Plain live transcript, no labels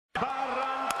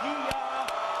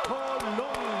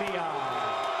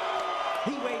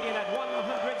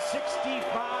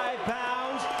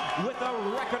with a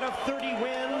record of 30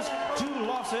 wins, 2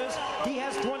 losses. He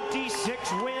has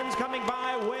 26 wins coming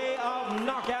by way of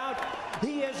knockout.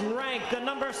 He is ranked the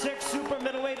 #6 super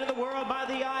middleweight in the world by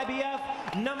the IBF,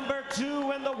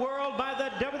 #2 in the world by the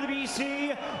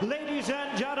WBC. Ladies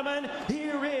and gentlemen,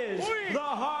 here is the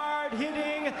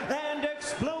hard-hitting and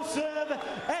explosive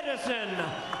Edison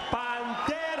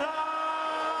Pantera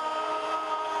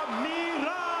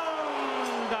Miranda.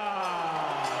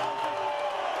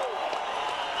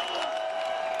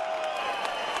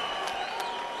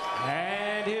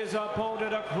 And his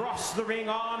opponent across the ring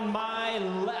on my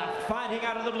left, fighting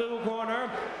out of the blue corner,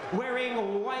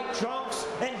 wearing white trunks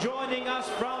and joining us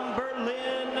from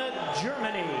Berlin,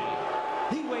 Germany.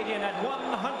 He weighed in at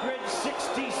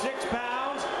 166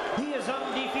 pounds. He is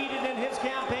undefeated in his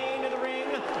campaign in the ring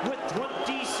with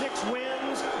 26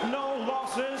 wins, no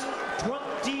losses,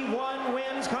 21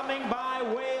 wins coming by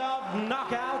way of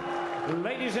knockout.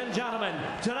 Ladies and gentlemen,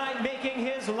 tonight making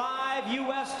his live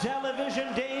U.S.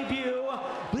 television debut,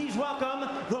 please welcome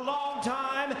the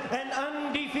longtime and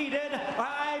undefeated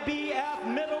IBF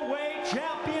middleweight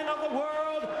champion of the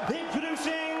world,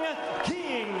 introducing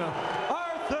King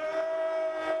Arthur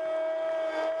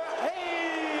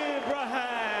Abraham.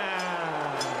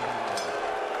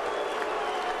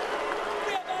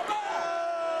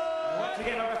 Once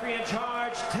again, our referee in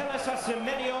charge, Edison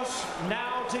Miranda,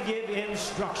 now to give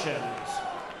instructions.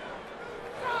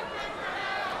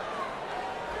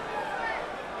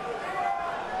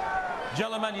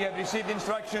 Gentlemen, you have received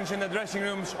instructions in the dressing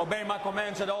rooms. Obey my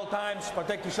commands at all times.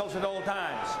 Protect yourselves at all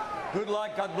times. Good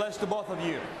luck. God bless to both of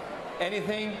you.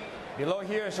 Anything below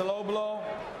here is a low blow.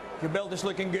 Your belt is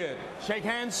looking good. Shake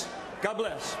hands. God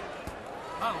bless.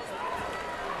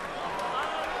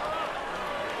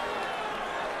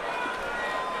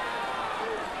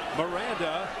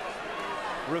 Miranda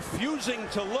refusing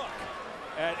to look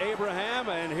at Abraham,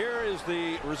 and here is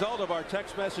the result of our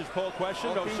text message poll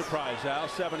question. No surprise, Al.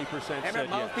 70% said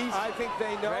yes. I think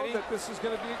they know that this is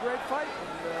going to be a great fight.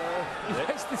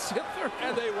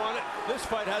 And they want it. This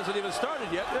fight hasn't even started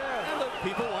yet, and the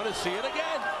people want to see it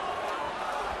again.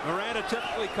 Miranda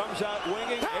typically comes out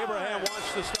winging. Abraham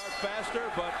wants to start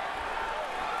faster, but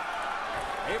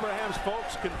Abraham's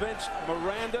folks convinced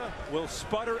Miranda will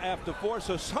sputter after 4,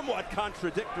 so somewhat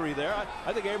contradictory there.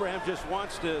 I think Abraham just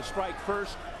wants to strike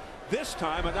first this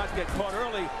time and not get caught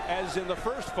early as in the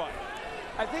first fight.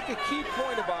 I think a key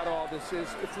point about all this is,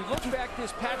 if we look back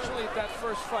dispassionately at that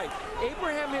first fight,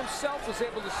 Abraham himself was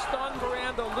able to stun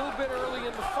Miranda a little bit early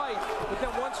in the fight, but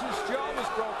then once his jaw was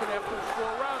broken after 4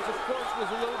 rounds, of course, was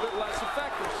a little bit less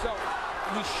effective. So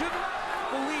we shouldn't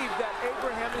believe that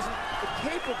Abraham isn't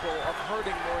capable of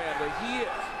hurting Miranda. He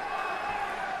is.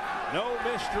 No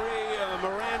mystery.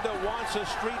 Miranda wants a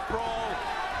street brawl.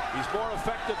 He's more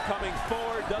effective coming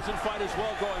forward, doesn't fight as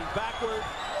well going backward.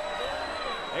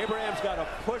 Abraham's got to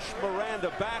push Miranda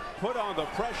back, put on the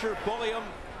pressure, bully him.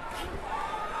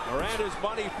 Miranda's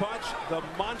money punch, the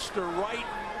monster right.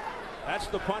 That's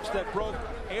the punch that broke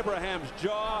Abraham's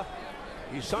jaw.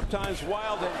 He's sometimes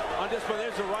wild and undisciplined.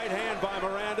 There's a right hand by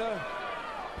Miranda.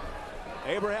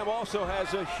 Abraham also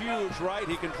has a huge right.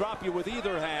 He can drop you with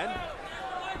either hand.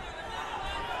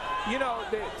 You know,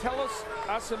 they tell us,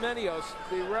 Asimenios,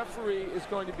 the referee, is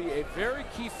going to be a very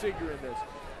key figure in this.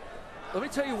 Let me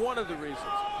tell you one of the reasons.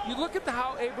 You look at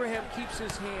how Abraham keeps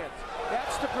his hands.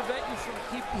 That's to prevent you from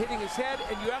keep hitting his head,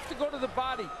 and you have to go to the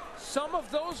body. Some of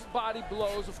those body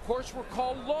blows, of course, were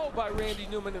called low by Randy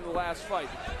Newman in the last fight.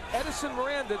 Edison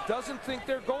Miranda doesn't think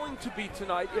they're going to be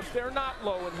tonight if they're not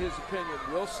low, in his opinion.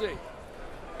 We'll see.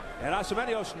 And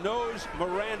Asimenios knows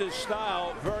Miranda's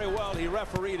style very well. He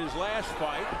refereed his last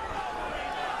fight.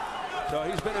 So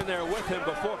he's been in there with him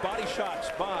before. Body shots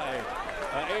by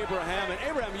Abraham. And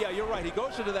Abraham, yeah, you're right. He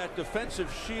goes into that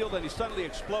defensive shield and he suddenly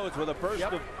explodes with a burst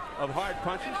of hard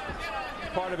punches.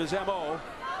 Part of his MO.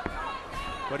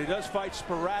 But he does fight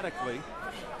sporadically.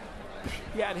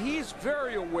 Yeah, and he's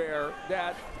very aware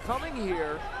that coming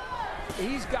here,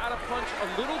 he's got to punch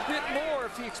a little bit more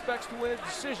if he expects to win a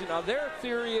decision. Now, their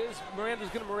theory is Miranda's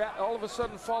going to all of a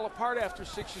sudden fall apart after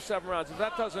 6 or 7 rounds. If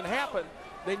that doesn't happen,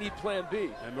 they need plan B.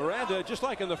 And Miranda, just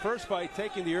like in the first fight,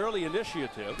 taking the early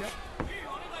initiative.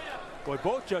 Boy,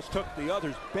 both just took the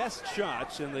other's best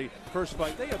shots in the first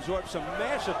fight. They absorbed some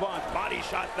massive body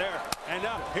shot there. And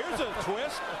now here's a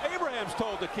twist. Abraham's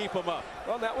told to keep him up.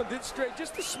 Well, that one did straight,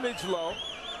 just a smidge low.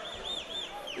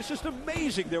 It's just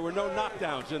amazing there were no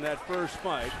knockdowns in that first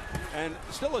fight. And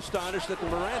still astonished that the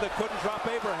Miranda couldn't drop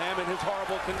Abraham in his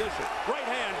horrible condition. Right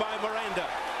hand by Miranda.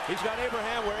 He's got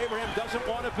Abraham where Abraham doesn't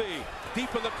want to be,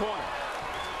 deep in the corner.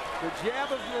 The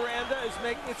jab of Miranda is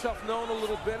making itself known a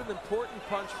little bit, an important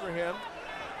punch for him.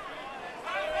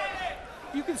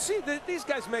 You can see that these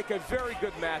guys make a very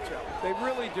good matchup. They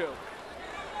really do.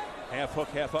 Half hook,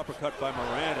 half uppercut by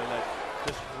Miranda that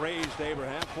just grazed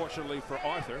Abraham. Fortunately for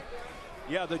Arthur.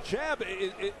 Yeah, the jab,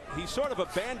 he sort of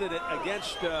abandoned it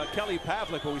against Kelly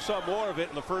Pavlik, but we saw more of it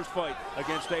in the first fight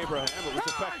against Abraham. It was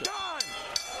effective.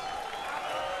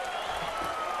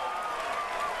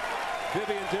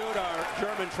 Vivian Dude, our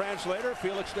German translator.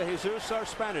 Felix de Jesus, our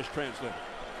Spanish translator.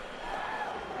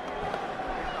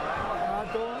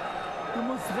 Du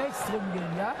musst rechts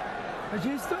rumgehen, ja?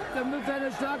 Verstehst du? Dann wird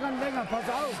deine Schlagern länger. Pass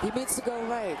auf. He needs to go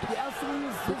right Die erste Runde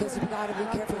ist because you got to be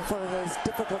careful for his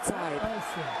difficult side.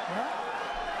 Ja?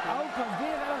 Aufpassen,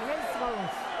 geh nach rechts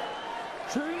raus.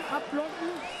 Schön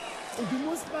abblocken. Und du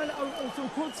musst mal auf so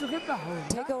eine kurze Rippe hauen.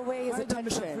 Take away his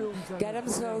attention. Get him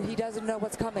so he doesn't know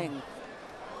what's coming.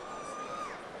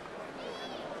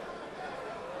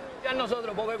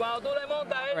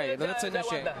 Right, let's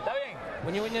initiate.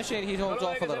 When you initiate, he holds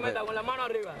off a little bit.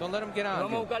 Don't let him get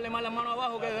on you.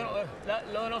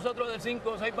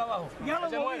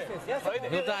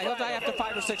 He'll die after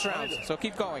 5 or 6 rounds, so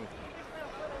keep going.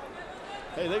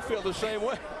 Hey, they feel the same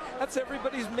way. That's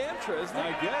everybody's mantra, isn't it?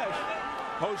 I guess.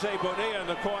 Jose Bonilla in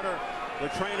the corner, the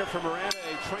trainer for Miranda,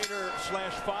 a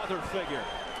trainer/father figure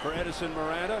for Edison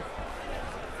Miranda.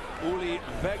 Uli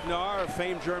Wegner, a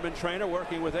famed German trainer,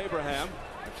 working with Abraham.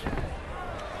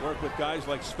 Worked with guys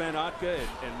like Sven Otka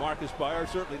and Marcus Bayer,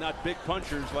 certainly not big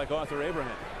punchers like Arthur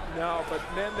Abraham. No, but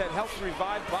men that helped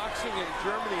revive boxing in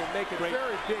Germany and make it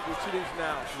very big, which it is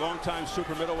now. Longtime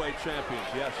super middleweight champions,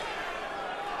 yes.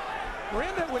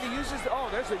 Miranda, when he uses,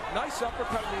 there's a nice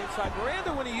uppercut on the inside.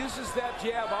 Miranda, when he uses that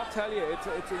jab, I'll tell you, it's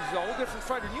a whole different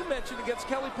fighter. You mentioned against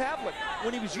Kelly Pavlik,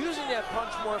 when he was using that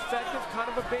punch more effective, kind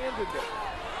of abandoned it.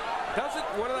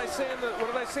 What did I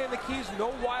say in the keys?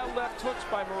 No wild left hooks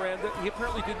by Miranda. He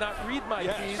apparently did not read my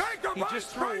keys. He just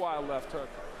threw a wild left hook.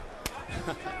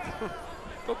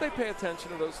 Don't they pay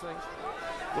attention to those things?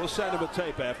 We'll send him a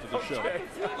tape after the show. A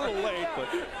little late, but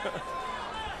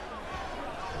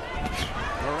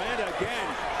Miranda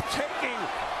again taking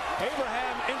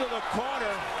Abraham into the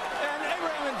corner, and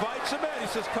Abraham invites him in. He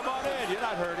says, "Come on in, you're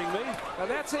not hurting me." Now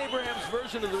that's Abraham's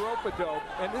version of the rope-a-dope,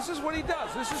 and this is what he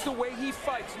does. This is the way he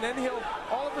fights, and then he'll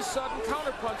all of a sudden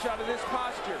counterpunch out of this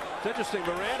posture. It's interesting.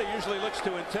 Miranda usually looks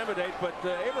to intimidate, but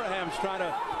Abraham's trying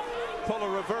to pull a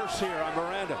reverse here on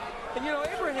Miranda. And you know,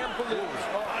 Abraham believes.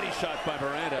 Body shot by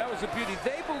Miranda. That was a beauty.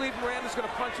 They believe Miranda's going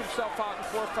to punch himself out in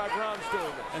 4 or 5 rounds doing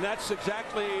it. And that's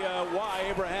exactly why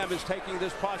Abraham is taking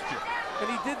this posture.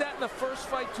 And he did that in the first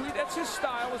fight too. That's his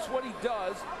style. It's what he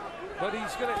does. But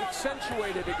he's going to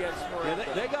accentuate it against Miranda.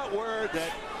 Yeah, they got word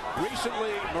that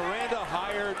recently Miranda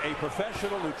hired a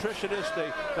professional nutritionist,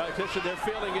 a dietitian. Their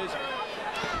feeling is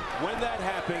when that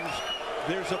happens,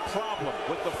 there's a problem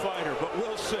with the fighter, but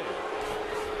we'll see.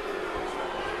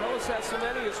 Carlos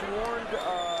Assameni has warned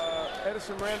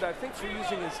Edison Miranda, I think, for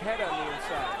using his head on the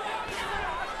inside.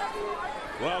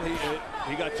 Well,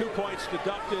 he got 2 points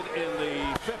deducted in the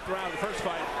 5th round of the first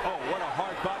fight. Oh, what a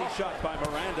hard body shot by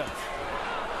Miranda.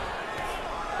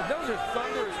 And those are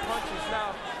thunderous punches.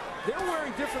 Now, they're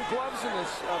wearing different gloves in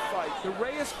this fight. The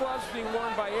Reyes gloves being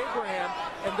worn by Abraham,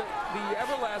 and the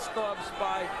Everlast gloves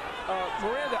by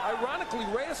Miranda. Ironically,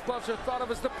 Reyes gloves are thought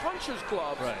of as the puncher's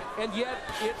gloves, and yet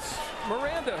it's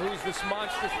Miranda who's this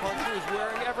monstrous puncher who's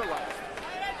wearing Everlast.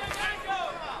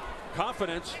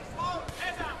 Confidence.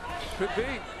 Could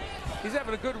be. He's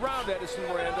having a good round, Edison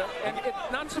Miranda, and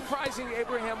it's not surprising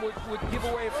Abraham would give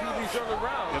away a few of these early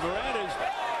rounds. And Miranda's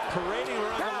parading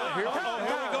around the line. Here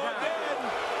we go again.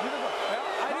 Well,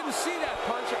 I didn't see that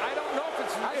punch. I don't know if it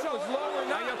was low or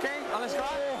not. Are you okay on the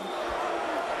spot?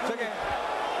 It's okay.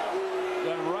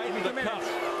 Got him right in the cuff.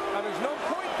 Now, there's no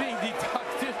point being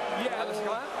deducted. Yeah,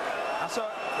 I saw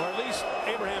it. Or at least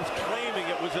Abraham's claiming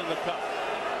it was in the cuff.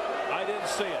 I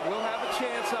didn't see it. We'll have a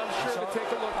chance, I'm sure, to take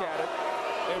a look at it.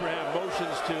 Abraham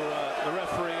motions to the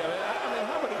referee. I mean,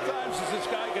 how many times is this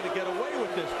guy going to get away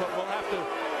with this? But we'll have to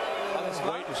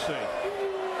wait and see.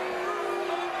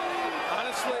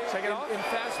 Honestly, in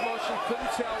fast motion,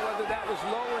 couldn't tell whether that was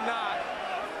low or not.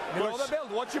 Below the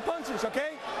belt, watch your punches,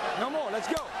 okay? No more, let's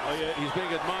go. Oh, yeah, he's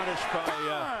being admonished by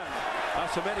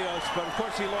Asamenios, but of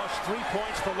course he lost 3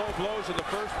 points for low blows in the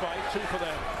first fight, 2 for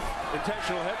the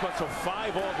intentional headbutt, so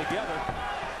 5 altogether.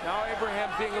 Now Abraham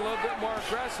being a little bit more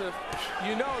aggressive.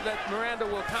 You know that Miranda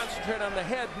will concentrate on the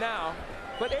head now,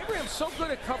 but Abraham's so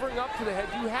good at covering up to the head,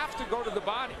 you have to go to the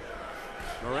body.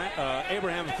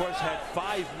 Abraham, of course, had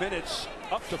 5 minutes,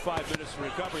 up to 5 minutes to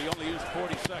recover. He only used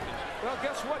 40 seconds. Well,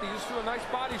 guess what? He used to a nice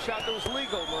body shot that was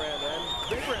legal, Miranda,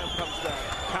 and Abraham comes down.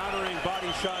 Countering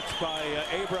body shots by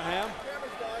Abraham.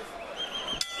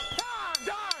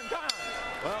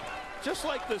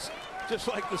 just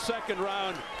like the second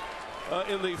round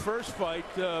in the first fight,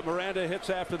 Miranda hits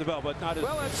after the bell, but not as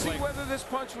well. Let's see late. whether this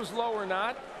punch was low or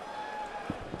not.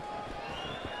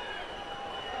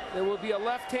 There will be a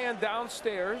left hand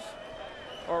downstairs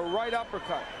or a right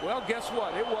uppercut. Well, guess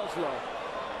what? It was low.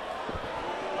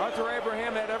 Arthur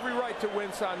Abraham had every right to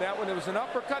wince on that. When it was an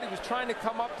uppercut, he was trying to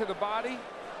come up to the body,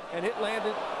 and it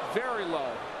landed very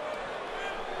low.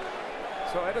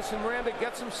 So Edison Miranda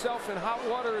gets himself in hot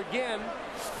water again,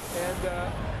 and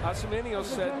Asimenios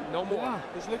said no more.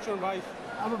 Das liegt schon weich.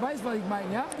 Aber weißt was ich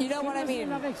meine, ja? You know what I mean?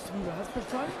 Nach rechts wieder. Hast du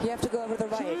verstanden? You have to go over the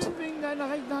right. Schön wegen deiner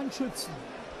rechten Hand schützen.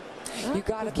 You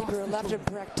got to keep your left and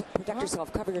protect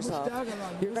yourself, cover yourself.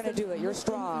 You're going to do it. You're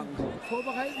strong.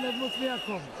 Vorbereiten, dann muss mehr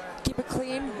kommen. Keep it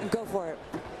clean and go for it.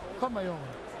 Komm mal, Junge.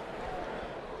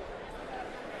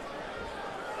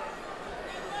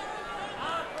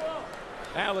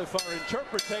 Al, if our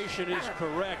interpretation is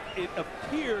correct, it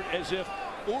appeared as if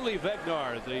Uli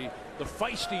Vegnar, the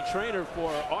feisty trainer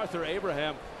for Arthur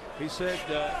Abraham, he said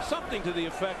something to the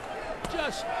effect,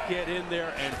 just get in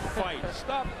there and fight.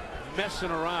 Stop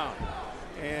messing around.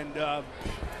 And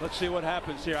let's see what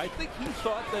happens here. I think he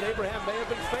thought that Abraham may have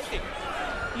been faking.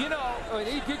 You know, I mean,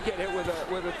 he did get hit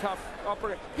with a tough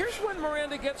uppercut. Here's when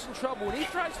Miranda gets in trouble. When he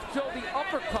tries to throw the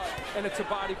uppercut and it's a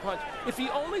body punch. If he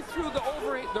only threw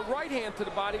the right hand to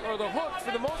the body or the hook,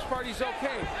 for the most part, he's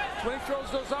okay. It's when he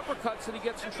throws those uppercuts that he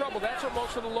gets in trouble. That's what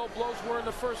most of the low blows were in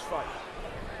the first fight.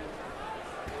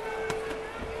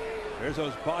 There's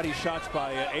those body shots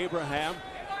by Abraham.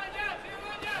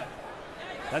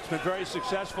 That's been very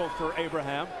successful for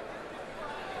Abraham.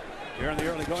 Here in the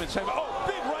early going, oh,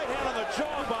 big right hand on the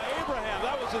jaw by Abraham.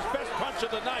 That was his best punch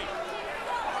of the night.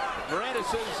 Miranda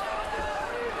says,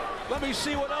 let me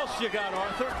see what else you got,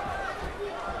 Arthur.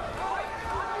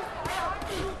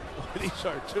 These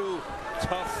are two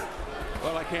tough,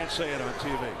 well, I can't say it on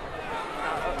TV.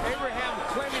 Abraham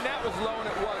claiming that was low, and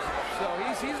it wasn't. So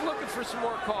he's looking for some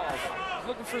more calls. He's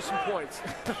looking for some points.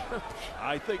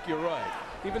 I think you're right.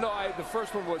 Even though the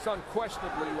first one was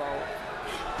unquestionably low.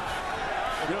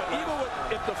 You know, even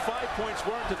if the 5 points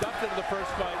weren't deducted in the first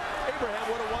fight,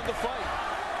 Abraham would have won the fight.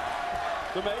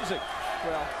 It's amazing.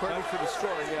 Well, credit for the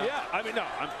story, yeah. Yeah, I mean, no,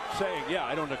 I'm saying, yeah,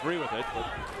 I don't agree with it. But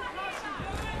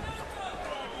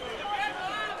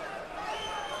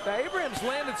now, Abraham's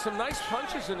landed some nice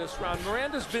punches in this round.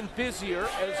 Miranda's been busier,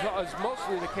 as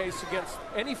mostly the case against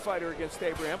any fighter against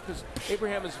Abraham, because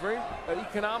Abraham is very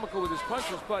economical with his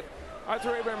punches, but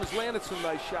Arthur Abraham has landed some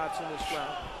nice shots in this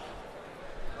round.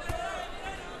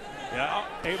 yeah,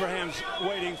 Abraham's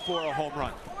waiting for a home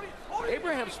run.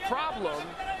 Abraham's problem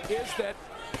is that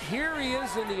here he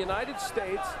is in the United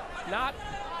States, not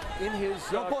in his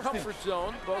comfort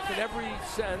zone, both in every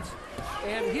sense,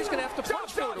 and he's going to have to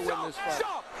punch to win this fight.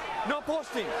 Stop! No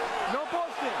posting. No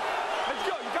posting. Let's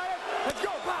go. You got it? Let's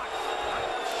go. Back.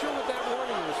 I'm not sure what that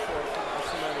warning was for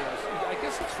I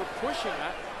guess it's for pushing.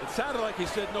 It sounded like he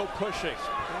said no pushing.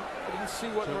 I didn't see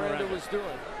what Miranda was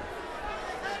doing.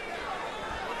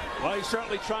 Well, he's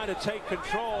certainly trying to take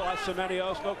control,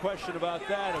 Asimenios, no question about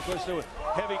that. Of course, there was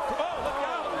heavy. Oh, look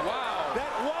out! Wow.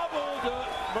 That wobbled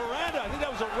Miranda. I think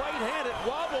that was a right hand. It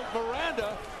wobbled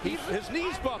Miranda. His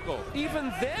knees buckled.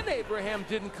 Even then, Abraham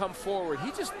didn't come forward.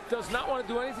 He just does not want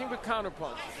to do anything but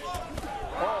counterpunch.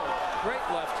 Oh, great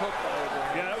left hook by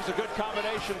Abraham. Yeah, that was a good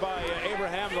combination by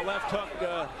Abraham. The left hook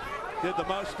did the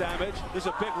most damage. This is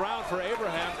a big round for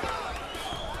Abraham.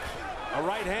 A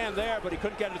right hand there, but he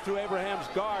couldn't get it through Abraham's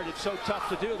guard. It's so tough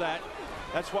to do that.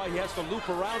 That's why he has to loop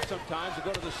around sometimes to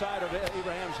go to the side of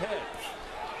Abraham's head.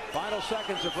 Final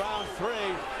seconds of round 3.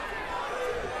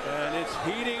 And it's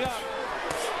heating up.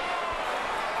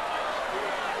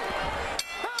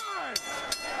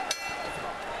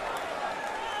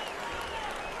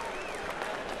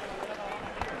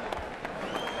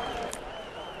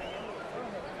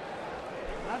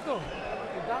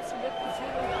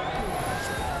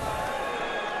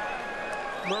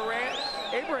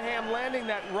 Abraham landing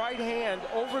that right hand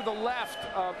over the left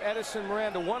of Edison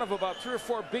Miranda. One of about 3 or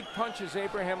 4 big punches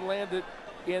Abraham landed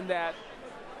in that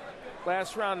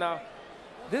last round. Now,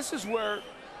 this is where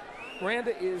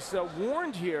Miranda is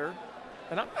warned here,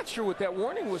 and I'm not sure what that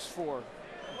warning was for.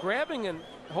 Grabbing and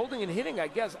holding and hitting, I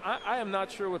guess. I am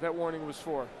not sure what that warning was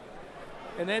for.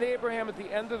 And then Abraham at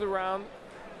the end of the round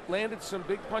landed some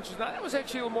big punches. Now, that was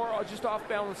actually a little more just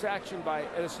off-balance action by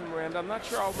Edison Miranda. I'm not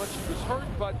sure how much he was hurt,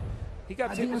 but he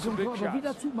got hit with some big shots.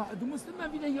 Wieder zumachen. Du musst immer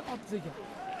wieder hier absichern.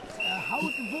 Haut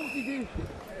und wucht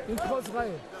den Cross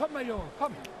rein. Komm mal, Junge,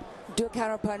 komm. Do a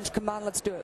counter punch. Come on, let's do it.